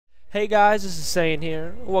Hey guys, this is Saiyan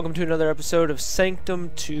here. Welcome to another episode of Sanctum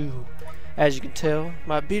 2. As you can tell,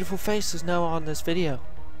 my beautiful face is now on this video.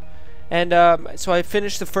 And so I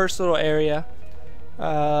finished the first little area.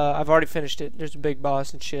 I've already finished it. There's a big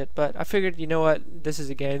boss and shit. But I figured, you know what? This is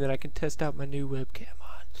a game that I can test out my new webcam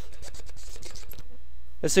on.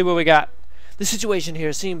 Let's see what we got. The situation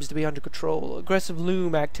here seems to be under control. Aggressive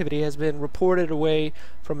loom activity has been reported away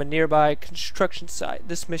from a nearby construction site.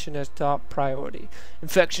 This mission has top priority.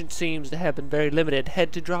 Infection seems to have been very limited.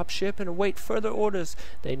 Head to drop ship and await further orders.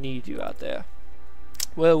 They need you out there.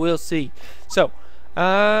 Well, we'll see. So,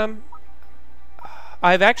 I've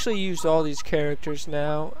actually used all these characters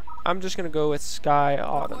now. I'm just gonna go with Sky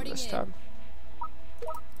Autumn this time.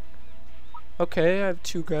 Okay, I have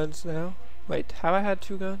 2 guns now. Wait, have I had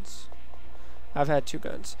 2 guns? I've had 2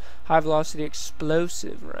 guns. High velocity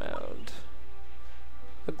explosive round.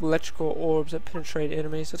 Electrical orbs that penetrate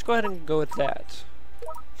enemies. Let's go ahead and go with that.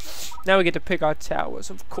 Now we get to pick our towers,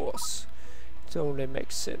 of course. It only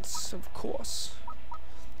makes sense, of course.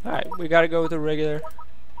 Alright, we gotta go with the regular.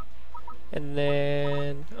 And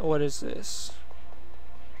then, what is this?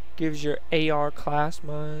 Gives your AR class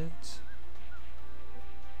mines.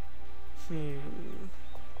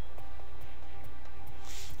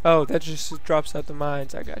 Oh, that just drops out the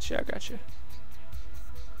mines. I got you.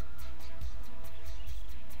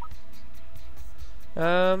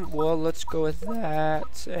 Well, let's go with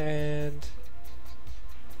that, and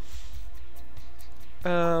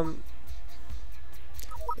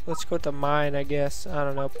let's go with the mine, I guess. I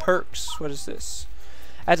don't know. Perks. What is this?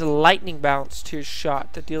 Adds a lightning bounce to your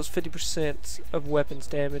shot that deals 50% of weapons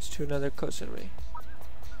damage to another close enemy.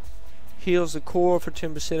 Heals the core for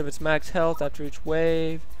 10% of its max health after each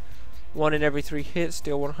wave. 1 in every 3 hits,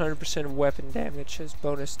 deal 100% of weapon damage as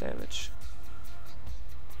bonus damage.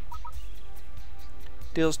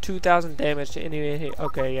 Deals 2,000 damage to any hit.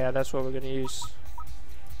 Okay, yeah, that's what we're gonna use.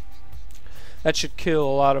 That should kill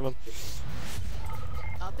a lot of them.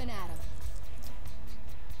 Up and at 'em.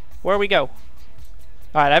 Where we go?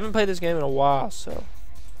 Alright, I haven't played this game in a while, so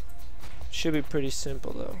should be pretty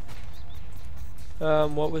simple though.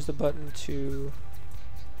 What was the button to...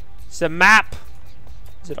 It's the map!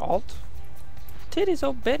 Is it Alt? Titties,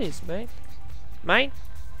 oh bitties, man. Mine?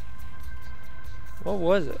 What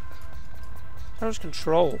was it? That was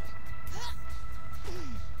Control.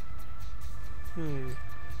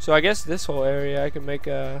 So I guess this whole area I can make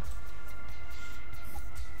a...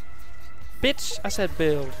 Bitch! I said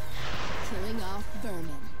build. Killing off vermin.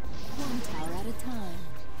 1 tower at a time.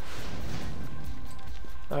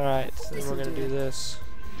 Alright, so then we're gonna do this.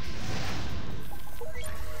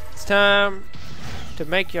 It's time to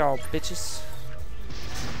make y'all bitches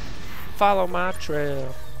follow my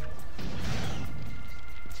trail.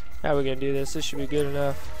 How are we gonna do this? This should be good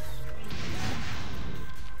enough.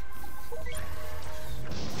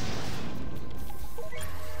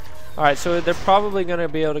 Alright, so they're probably gonna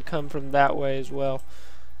be able to come from that way as well.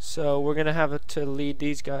 So we're gonna have to lead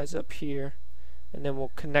these guys up here, and then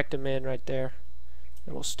we'll connect them in right there.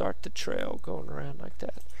 And we'll start the trail going around like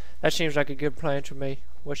that. That seems like a good plan to me.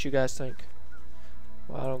 What you guys think?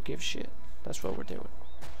 Well, I don't give a shit. That's what we're doing.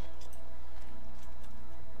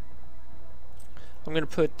 I'm gonna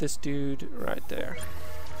put this dude right there.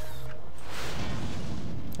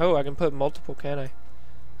 Oh, I can put multiple, can I?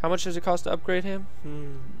 How much does it cost to upgrade him?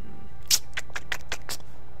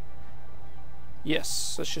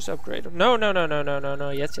 Yes, let's just upgrade him. No.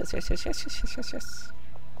 Yes.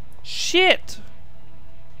 Shit!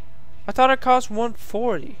 I thought it cost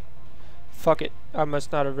 140. Fuck it. I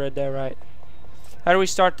must not have read that right. How do we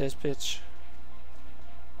start this, bitch?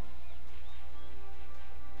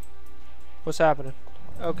 What's happening?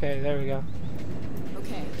 Okay, there we go.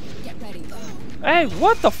 Okay, get ready. Hey,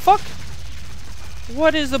 what the fuck?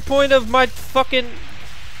 What is the point of my fucking...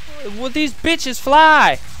 Will these bitches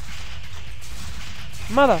fly?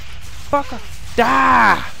 Motherfucker.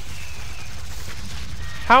 Die!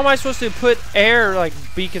 How am I supposed to put air, like,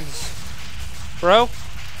 beacons? Bro?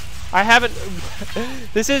 I haven't...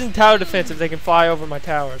 This isn't tower defense if they can fly over my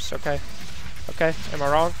towers, okay? Okay? Am I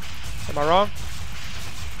wrong? Am I wrong?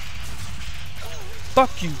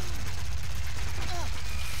 Fuck you!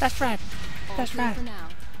 That's right. That's right.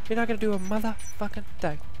 You're not gonna do a motherfucking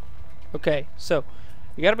thing. Okay, so...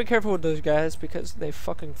 You gotta be careful with those guys because they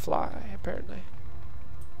fucking fly, apparently.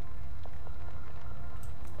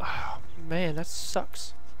 Oh, man, that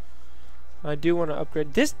sucks. I do want to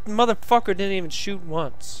upgrade. This motherfucker didn't even shoot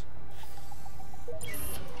once.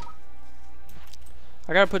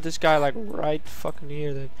 I gotta put this guy like right fucking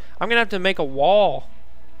here then. I'm gonna have to make a wall.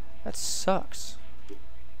 That sucks.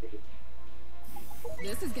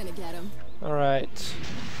 This is gonna get him. Alright.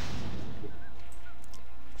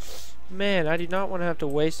 Man, I do not want to have to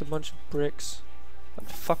waste a bunch of bricks on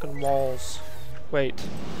fucking walls. Wait.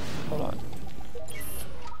 Hold on.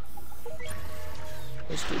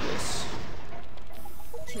 Let's do this.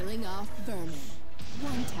 Killing off vermin.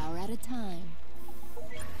 One tower at a time.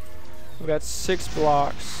 We got 6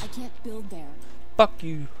 blocks. I can't build there. Fuck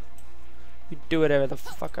you. You do whatever the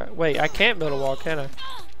fuck I... Wait, I can't build a wall, can I?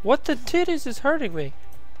 What the titties is hurting me?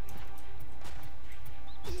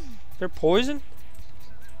 They're poison?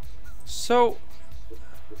 So...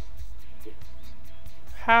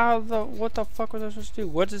 What the fuck was I supposed to do?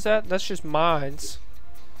 What is that? That's just mines.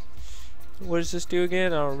 What does this do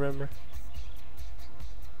again? I don't remember.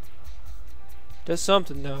 Does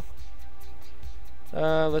something though.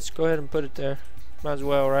 Let's go ahead and put it there. Might as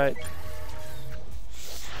well, right?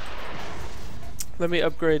 Let me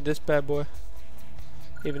upgrade this bad boy.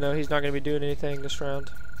 Even though he's not going to be doing anything this round.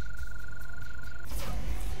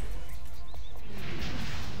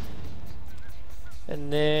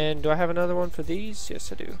 And then, do I have another one for these?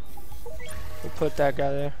 Yes, I do. We'll put that guy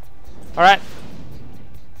there. Alright.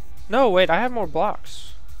 No, wait, I have more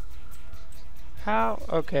blocks. How?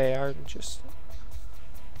 Okay, I'm just...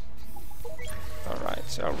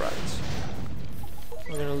 Alright, alright.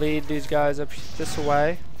 We're gonna lead these guys up this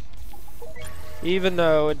way. Even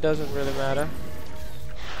though it doesn't really matter.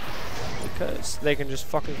 Because they can just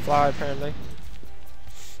fucking fly, apparently.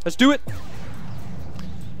 Let's do it!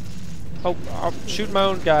 Oh, I'm shooting my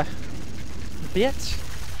own guy. Bitch!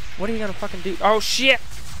 What are you gonna fucking do? Oh shit!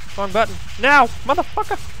 Wrong button. Now!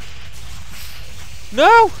 Motherfucker!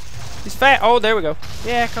 No! He's fat. Oh, there we go.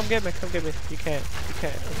 Yeah, come get me. Come get me. You can't. You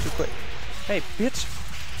can't. I'm too quick. Hey, bitch!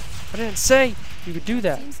 I didn't say you could do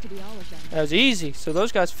that. Seems to be all of them. That was easy. So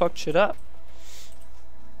those guys fucked shit up.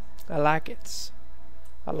 I like it.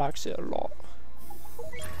 I like it a lot.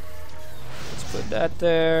 Let's put that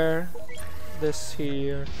there. This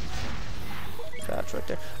here. That's right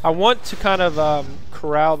there. I want to kind of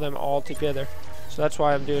corral them all together. So that's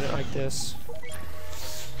why I'm doing it like this.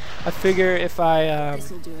 I figure if I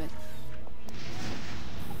This'll do it.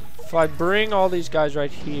 if I bring all these guys right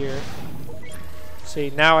here, see,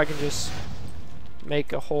 now I can just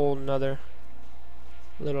make a whole nother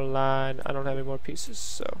little line. I don't have any more pieces,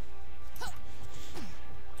 so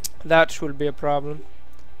that would be a problem.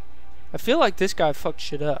 I feel like this guy fucked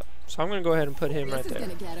shit up, so I'm gonna go ahead and put him right there. This is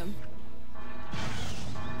gonna get him.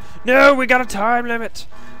 No, we got a time limit.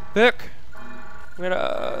 Vic, we're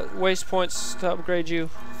gonna waste points to upgrade you.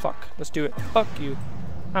 Fuck, let's do it. Fuck you.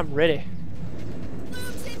 I'm ready.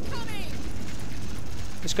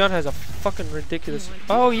 This gun has a fucking ridiculous...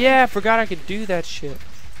 Oh yeah, I forgot I could do that shit.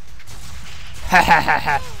 Ha ha ha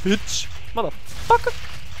ha, bitch. Motherfucker.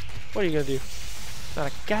 What are you gonna do?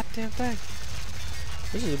 Not a goddamn thing.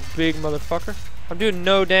 This is a big motherfucker. I'm doing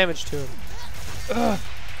no damage to him. Ugh.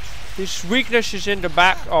 His weakness is in the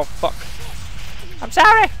back. Oh fuck. I'm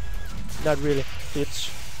sorry. Not really,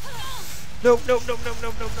 bitch. No, no, no, no,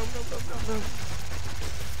 no, no, no, no, no, no.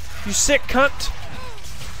 You sick cunt.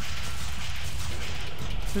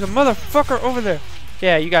 There's a motherfucker over there.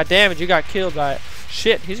 Yeah, you got damaged. You got killed by it.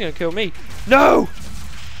 Shit, he's gonna kill me. No!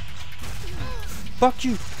 Fuck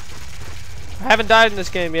you. I haven't died in this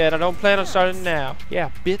game yet. I don't plan on starting now.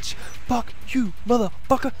 Yeah, bitch. Fuck you,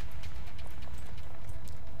 motherfucker.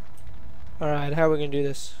 Alright, how are we gonna do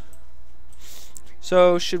this?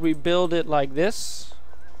 So, should we build it like this?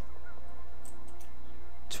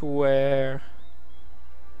 To where...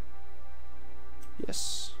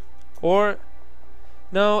 Yes. Or...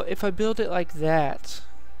 No, if I build it like that.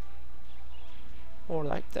 Or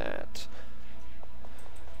like that.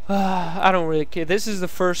 I don't really care. This is the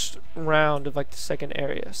first round of like the second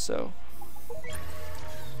area, so...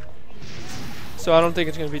 So I don't think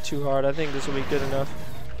it's gonna be too hard. I think this will be good enough.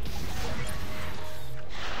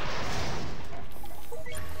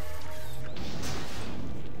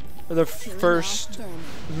 The first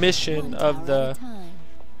mission of the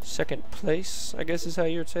second place, I guess is how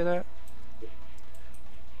you would say that.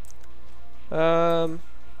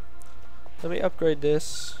 Let me upgrade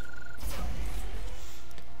this.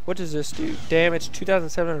 What does this do? Damage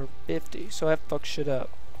 2,750, so I fuck shit up.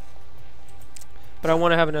 But I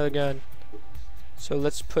want to have another gun. So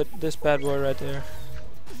let's put this bad boy right there.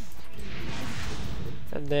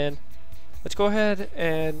 And then let's go ahead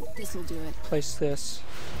and This'll do it. place this.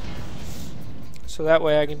 So that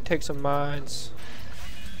way I can take some mines.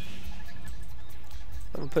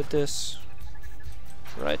 I'm gonna put this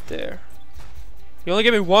right there. You only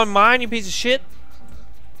give me one mine, you piece of shit?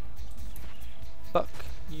 Fuck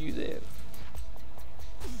you then.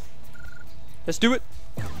 Let's do it.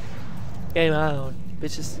 Game on,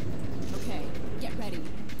 bitches. Okay, get ready.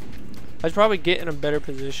 I should probably get in a better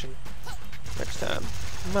position. Next time.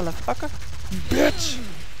 Motherfucker. Bitch!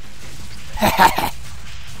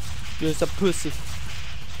 You're just a pussy.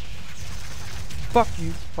 Fuck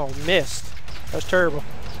you. Oh, missed. That's terrible.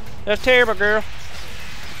 That's terrible, girl.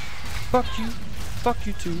 Fuck you. Fuck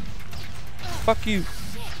you too. Fuck you.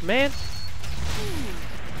 Man.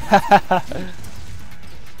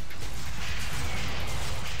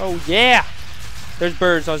 Oh, yeah! There's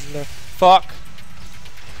birds. I was in there. Fuck.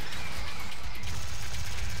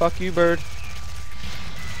 Fuck you, bird.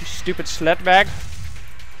 You stupid slut bag.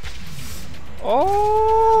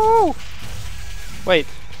 Oh! Wait.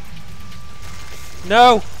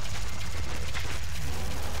 No!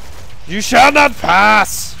 You shall not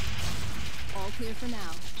pass! All clear for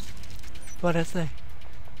now. What'd I say?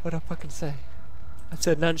 What'd I fucking say? I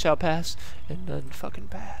said none shall pass, and none fucking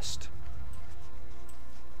passed.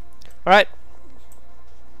 Alright.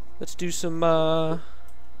 Let's do some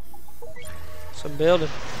building.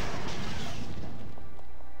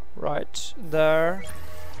 Right there.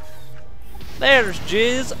 There's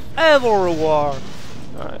jizz everywhere.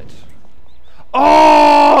 Alright.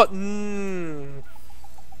 Oh!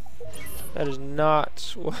 That is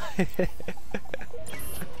not what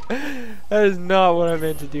that is not what I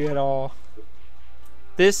meant to do at all.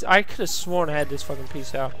 This, I could have sworn I had this fucking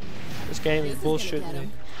piece out. This game is bullshitting me.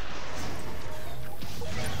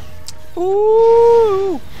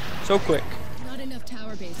 Ooh! So quick. Not enough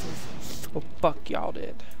tower bases. Oh, fuck y'all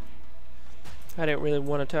did. I didn't really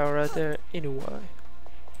want a tower right there anyway.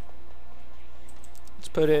 Let's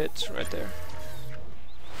put it right there.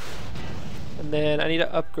 And then I need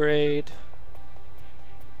to upgrade.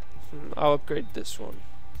 I'll upgrade this one.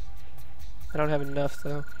 I don't have enough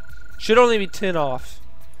though. Should only be 10 off.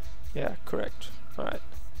 Yeah, correct. Alright.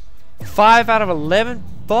 5 out of 11?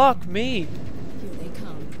 Fuck me. Here they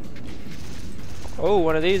come. Oh,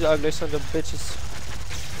 one of these ugly sons of bitches.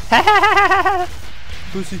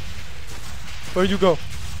 Pussy. Where'd you go?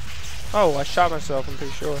 Oh, I shot myself, I'm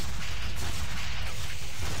pretty sure.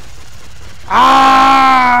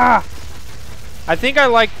 Ah! I think I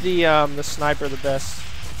like the sniper the best.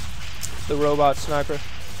 The robot sniper.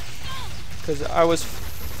 Because I was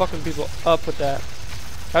fucking people up with that.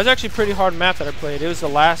 That was actually a pretty hard map that I played. It was the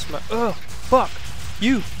last map. Ugh, fuck.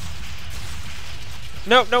 You.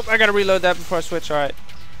 Nope, nope, I gotta reload that before I switch. Alright.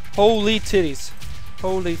 Holy titties.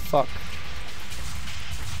 Holy fuck.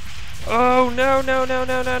 Oh, no, no, no,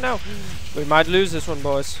 no, no, no. We might lose this one,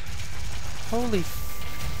 boys. Holy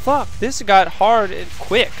fuck. This got hard and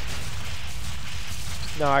quick.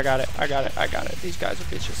 No, I got it. I got it. I got it. These guys are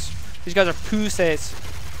bitches. These guys are pussies.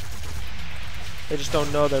 They just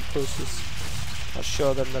don't know they're pussies. I'll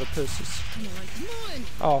show them they're pussies. Come on, come on.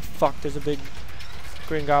 Oh, fuck. There's a big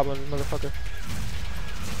green goblin, motherfucker.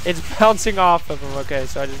 It's bouncing off of him. Okay,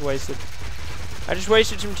 so I just wasted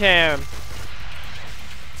some time.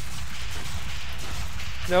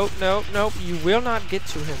 Nope, nope, nope. You will not get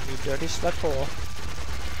to him, you dirty sluthole.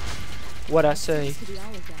 What I say.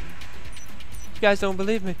 You guys don't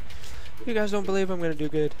believe me. You guys don't believe I'm gonna do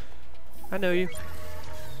good. I know you.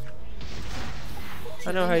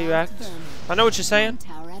 I know how you act. I know what you're saying.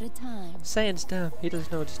 Tower at a time. Saying's dumb. He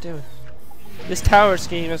doesn't know what he's doing. This tower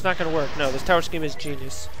scheme is not gonna work. No, this tower scheme is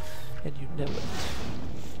genius. And you know it.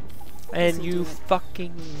 And you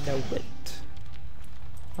fucking know it.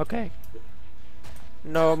 Okay.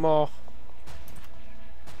 No more.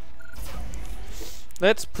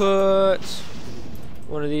 Let's put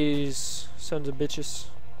one of these sons of bitches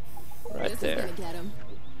right there.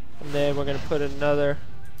 And then we're gonna put another.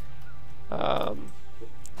 We'll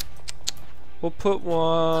put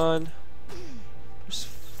one. There's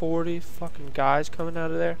 40 fucking guys coming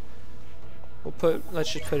out of there.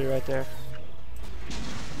 Let's just put it right there.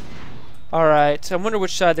 Alright, I wonder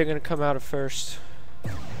which side they're gonna come out of first.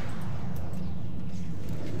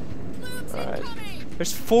 Alright.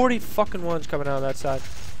 There's 40 fucking ones coming out of that side.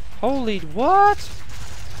 Holy what?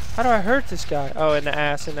 How do I hurt this guy? Oh, in the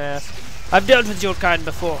ass, in the ass. I've dealt with your kind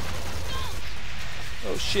before.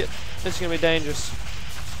 Oh shit. This is gonna be dangerous.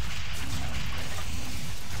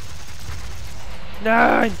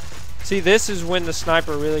 9! See, this is when the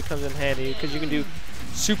sniper really comes in handy, because you can do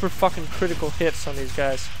super fucking critical hits on these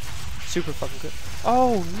guys. Super fucking good.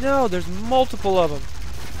 Oh no, there's multiple of them.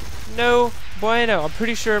 No bueno. I'm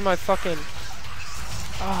pretty sure my fucking...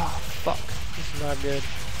 Oh, fuck. This is not good.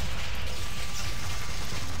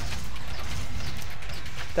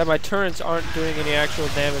 That my turrets aren't doing any actual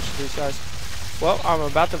damage to these guys. Well, I'm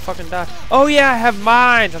about to fucking die. Oh yeah, I have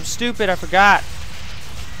mines. I'm stupid. I forgot.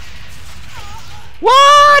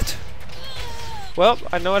 What? Well,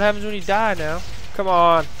 I know what happens when you die now. Come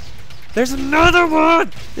on. There's another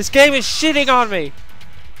one. This game is shitting on me.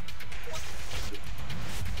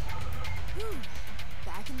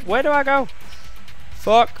 Where do I go?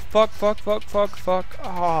 Fuck, fuck, fuck, fuck, fuck, fuck.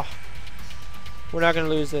 Ah. Oh. We're not gonna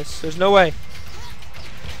lose this. There's no way.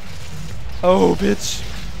 Oh, bitch.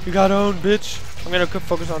 You got owned, bitch. I'm gonna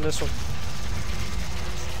focus on this one.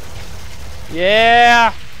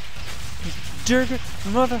 Yeah! You dirty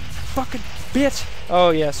motherfucking bitch. Oh,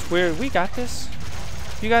 yes. We got this.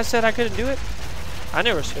 You guys said I couldn't do it? I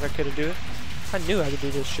never said I couldn't do it. I knew I could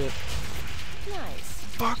do this shit. Nice.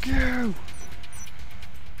 Fuck you!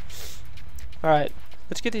 Alright.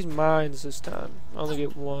 Let's get these mines this time. I only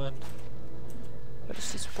get one. That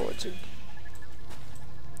is disappointing.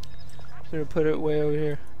 I'm gonna put it way over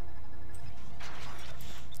here.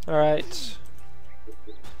 Alright.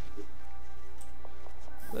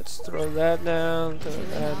 Let's throw that down, throw that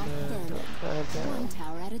down, throw that down. One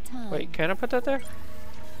tower at a time. Wait, can I put that there?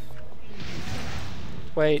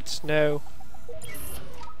 Wait, no.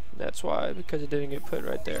 That's why, because it didn't get put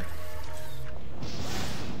right there.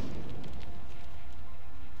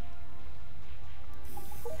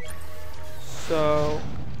 So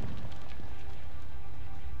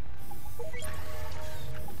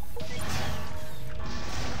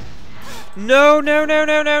no, no, no,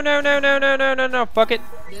 no, no, no, no, no, no, no, no, no. Fuck it.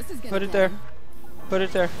 Put it there. Put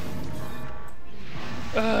it there.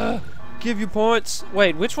 Give you points.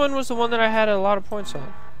 Wait, which one was the one that I had a lot of points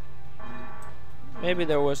on? Maybe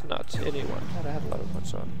there was not anyone that I had a lot of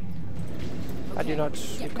points on. Okay, I do not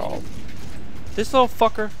recall. This little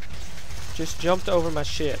fucker just jumped over my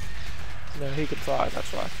shit. No, he could fly,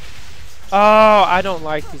 that's why. Oh, I don't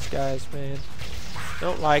like these guys, man.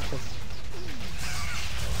 Don't like them.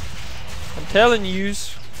 I'm telling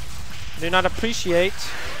yous. Do not appreciate.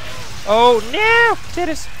 Oh, no!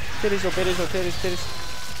 Titties! Titties, oh, titties, oh, titties, titties.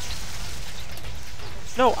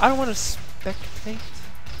 No, I don't want to spectate.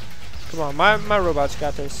 Come on, my robots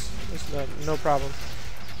got this. It's no problem.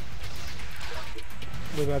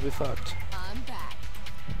 We might be fucked. I'm back.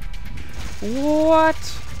 What?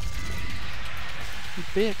 You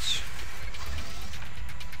bitch.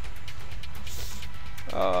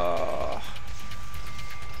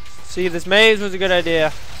 See, this maze was a good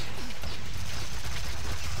idea.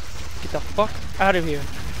 Get the fuck out of here.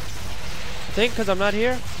 You think because I'm not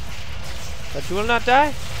here that you will not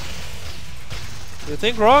die? You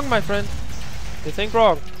think wrong, my friend. You think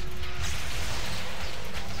wrong.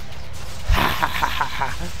 Ha ha ha ha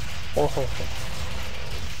ha. Oh ho ho.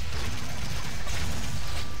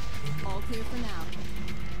 All clear for now.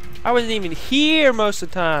 I wasn't even here most of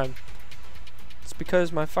the time. It's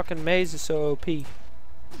because my fucking maze is so OP.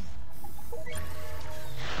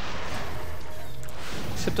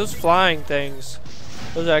 Except those flying things.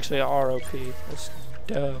 Those actually are OP. That's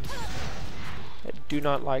dumb. I do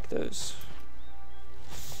not like those.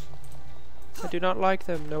 I do not like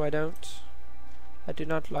them. No, I don't. I do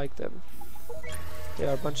not like them. They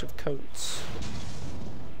are a bunch of coats.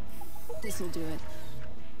 This'll do it.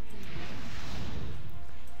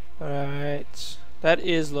 Alright. That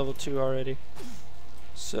is level 2 already.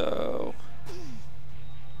 So...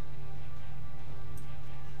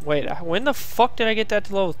 Wait, when the fuck did I get that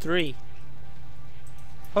to level 3?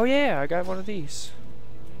 Oh yeah, I got one of these.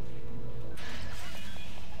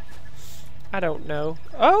 I don't know.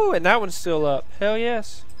 Oh, and that one's still up. Hell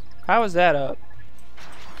yes. How is that up?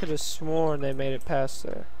 I could have sworn they made it past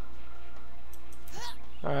there.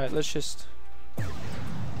 Alright, let's just...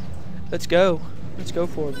 Let's go. Let's go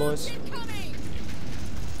for it, boys.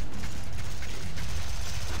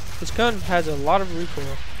 This gun has a lot of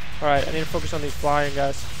recoil. Alright, I need to focus on these flying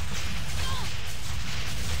guys.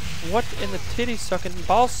 What in the titty sucking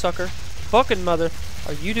ball sucker fucking mother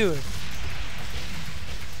are you doing?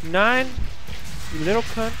 9? You little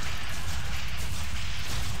cunt.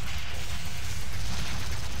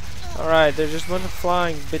 Alright, there's just a bunch of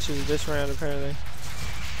flying bitches this round apparently.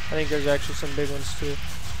 I think there's actually some big ones too.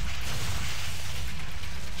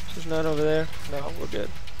 There's none over there. No, we're good.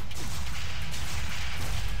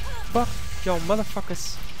 Fuck y'all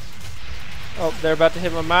motherfuckers. Oh, they're about to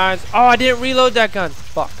hit my mines. Oh, I didn't reload that gun.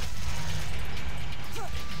 Fuck.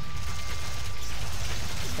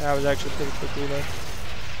 That was actually pretty quick reload.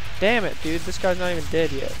 Damn it, dude. This guy's not even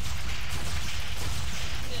dead yet.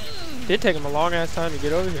 Did take him a long ass time to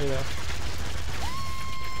get over here though.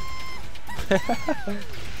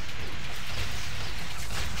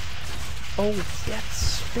 Oh, bits.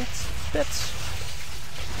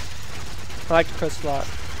 I like to press a lot.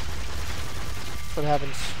 That's what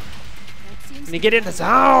happens when you get in the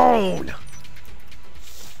zone.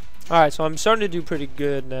 Alright, so I'm starting to do pretty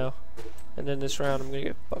good now. And then this round I'm gonna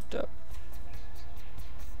get fucked up.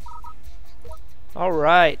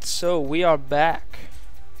 Alright, so we are back.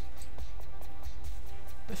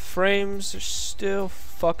 The frames are still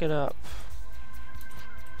fucking up.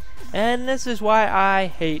 And this is why I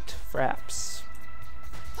hate fraps.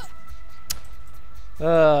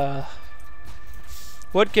 What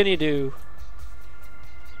can you do?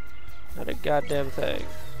 Not a goddamn thing.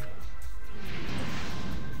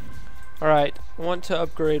 Alright, I want to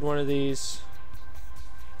upgrade one of these.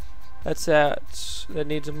 That's that. That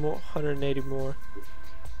needs a 180 more.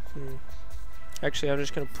 Actually, I'm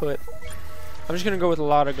just gonna go with a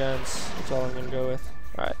lot of guns. That's all I'm gonna go with.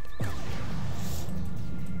 Alright.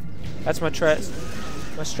 That's my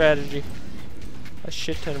strategy. A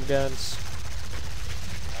shit ton of guns.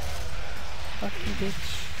 Fuck you,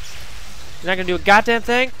 bitch. You're not gonna do a goddamn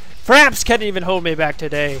thing? Fraps can't even hold me back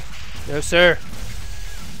today. No, sir.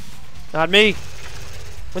 Not me.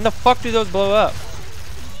 When the fuck do those blow up?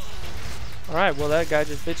 Alright, well that guy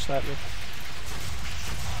just bitch slapped me.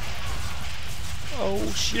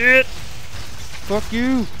 Oh shit. Fuck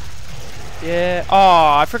you. Yeah.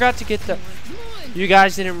 Oh, I forgot to get the... You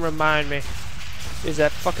guys didn't remind me. Is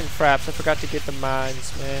that fucking fraps. I forgot to get the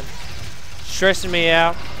mines, man. Stressing me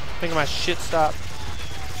out. Making my shit stop.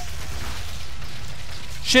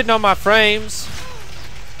 Shitting on my frames.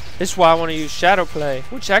 This is why I want to use shadow play.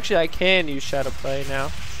 Which actually I can use shadow play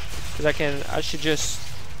now. Because I should just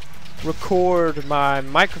record my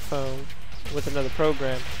microphone with another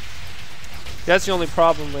program. That's the only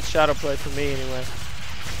problem with shadow play for me anyway.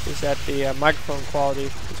 Is that the microphone quality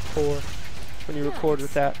is poor when you record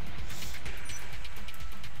with that.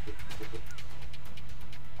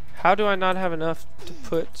 How do I not have enough to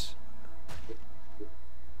put...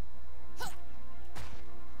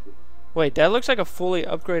 Wait, that looks like a fully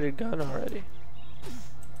upgraded gun already.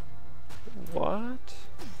 What?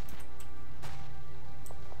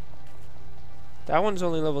 That one's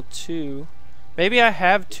only level 2. Maybe I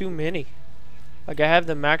have too many. Like I have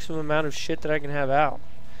the maximum amount of shit that I can have out.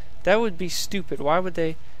 That would be stupid. Why would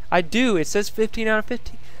they... I do. It says 15 out of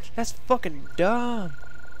 50. That's fucking dumb.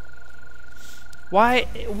 Why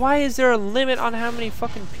is there a limit on how many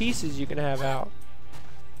fucking pieces you can have out?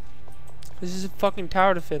 This is a fucking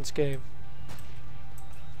tower defense game.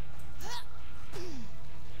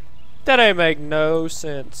 That ain't make no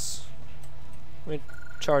sense. Let me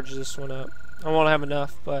charge this one up. I won't have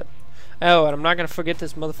enough, but... Oh, and I'm not gonna forget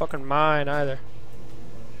this motherfucking mine either.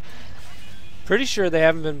 Pretty sure they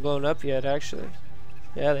haven't been blown up yet, actually.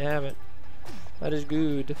 Yeah, they haven't. That is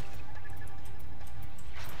good.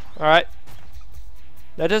 Alright.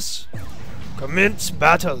 Let us commence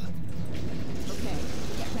battle. Okay,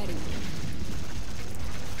 get ready.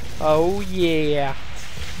 Oh yeah.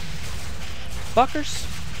 Fuckers.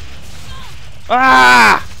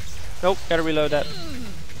 Ah! Nope, gotta reload that.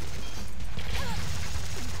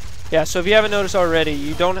 Yeah, so if you haven't noticed already,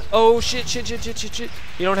 you don't... Oh, shit. You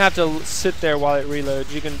don't have to sit there while it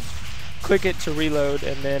reloads. You can click it to reload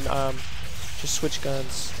and then just switch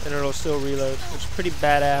guns and it'll still reload, which is pretty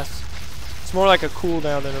badass. It's more like a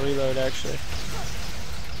cooldown than a reload, actually.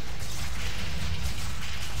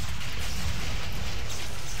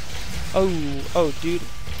 Oh, dude.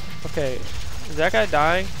 Okay, is that guy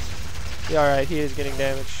dying? Yeah, alright, he is getting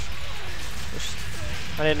damaged.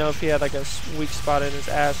 I didn't know if he had like a weak spot in his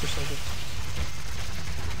ass or something.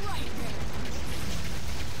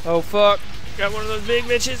 Oh fuck! Got one of those big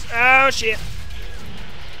bitches. Oh shit!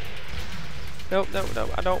 Nope, no,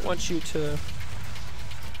 I don't want you to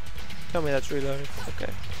tell me that's reloading.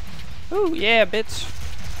 Okay. Ooh, yeah, bitch.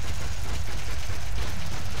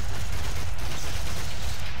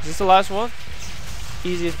 Is this the last one?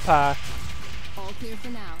 Easy as pie. All clear for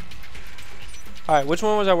now. Alright, which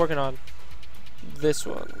one was I working on? This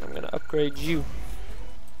one. I'm gonna upgrade you.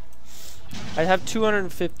 I have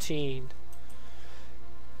 215.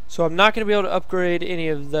 So I'm not gonna be able to upgrade any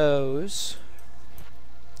of those.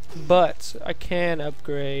 But I can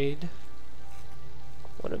upgrade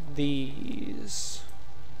one of these.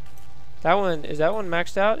 That one, is that one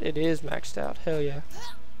maxed out? It is maxed out. Hell yeah.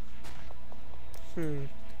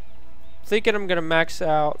 Thinking I'm gonna max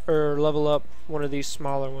out or level up one of these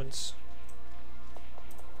smaller ones.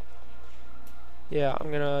 Yeah,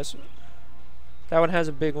 I'm gonna... That one has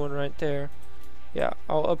a big one right there. Yeah,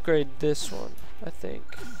 I'll upgrade this one, I think.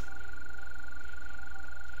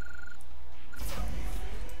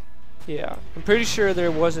 Yeah, I'm pretty sure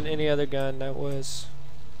there wasn't any other gun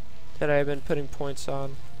that I have been putting points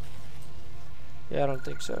on. Yeah, I don't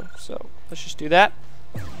think so. So, let's just do that.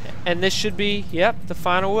 And this should be, yep, the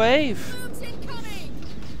final wave.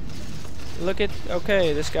 Look at...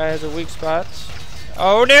 Okay, this guy has a weak spot.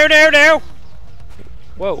 Oh, no!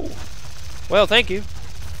 Whoa. Well, thank you.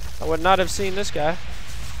 I would not have seen this guy.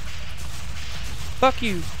 Fuck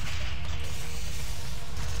you.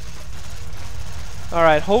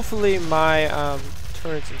 Alright, hopefully my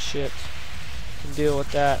turrets and shit can deal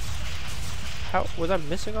with that. How was I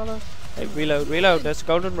missing all those? Hey, reload, reload, that's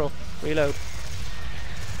golden rule. Reload.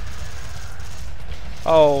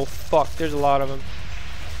 Oh fuck, there's a lot of them.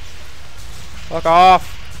 Fuck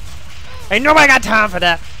off. Ain't nobody got time for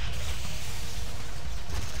that.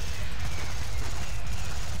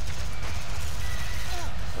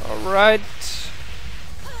 Alright.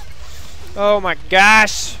 Oh my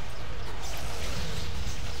gosh.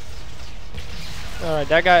 Alright,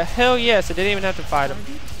 that guy. Hell yes, I didn't even have to fight him.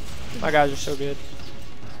 My guys are so good.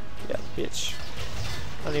 Yeah, bitch.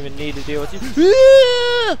 I don't even need to deal with you.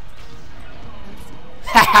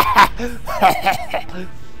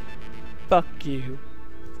 Fuck you.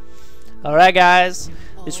 Alright, guys.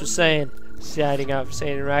 This was Saiyan. Signing out for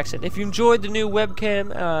Saiyan Interaction. If you enjoyed the new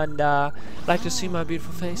webcam and like to see my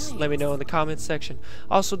beautiful face, let me know in the comments section.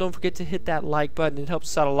 Also, don't forget to hit that like button. It helps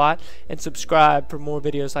us out a lot. And subscribe for more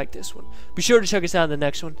videos like this one. Be sure to check us out in the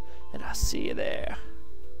next one. And I'll see you there.